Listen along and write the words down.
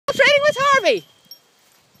Harvey.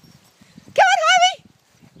 Come on, Harvey.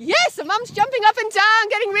 Yes, and Mum's jumping up and down,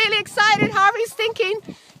 getting really excited. Harvey's thinking,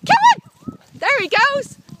 come on. There he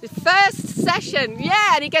goes. The first session.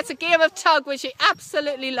 Yeah, and he gets a game of tug, which he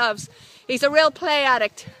absolutely loves. He's a real play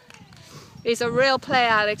addict. He's a real play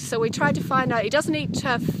addict. So we tried to find out. He doesn't eat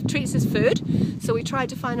treats as food. So we tried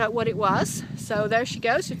to find out what it was. So there she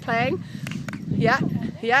goes. She's playing. Yeah,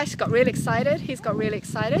 she's got really excited. He's got really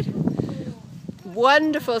excited.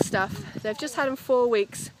 Wonderful stuff. They've just had him 4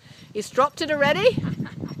 weeks. He's dropped it already.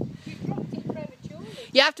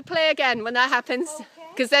 You have to play again when that happens,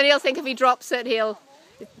 because then he'll think if he drops it, he'll...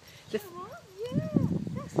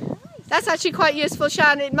 That's actually quite useful,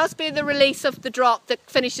 Shan. It must be the release of the drop that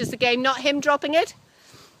finishes the game, not him dropping it.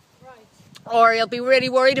 Right. Or he'll be really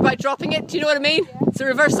worried about dropping it. Do you know what I mean? Yeah. It's a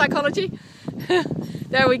reverse psychology.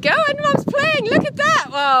 There we go, and Mum's playing. Look at that.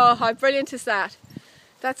 Oh, how brilliant is that?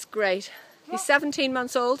 That's great. He's 17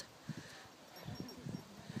 months old.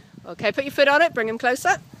 Okay, put your foot on it. Bring him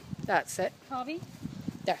closer. That's it. Harvey?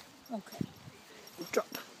 There. Okay.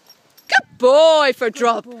 Drop. Good boy for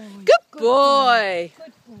drop. Good boy.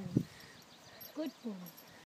 Good boy. Good boy.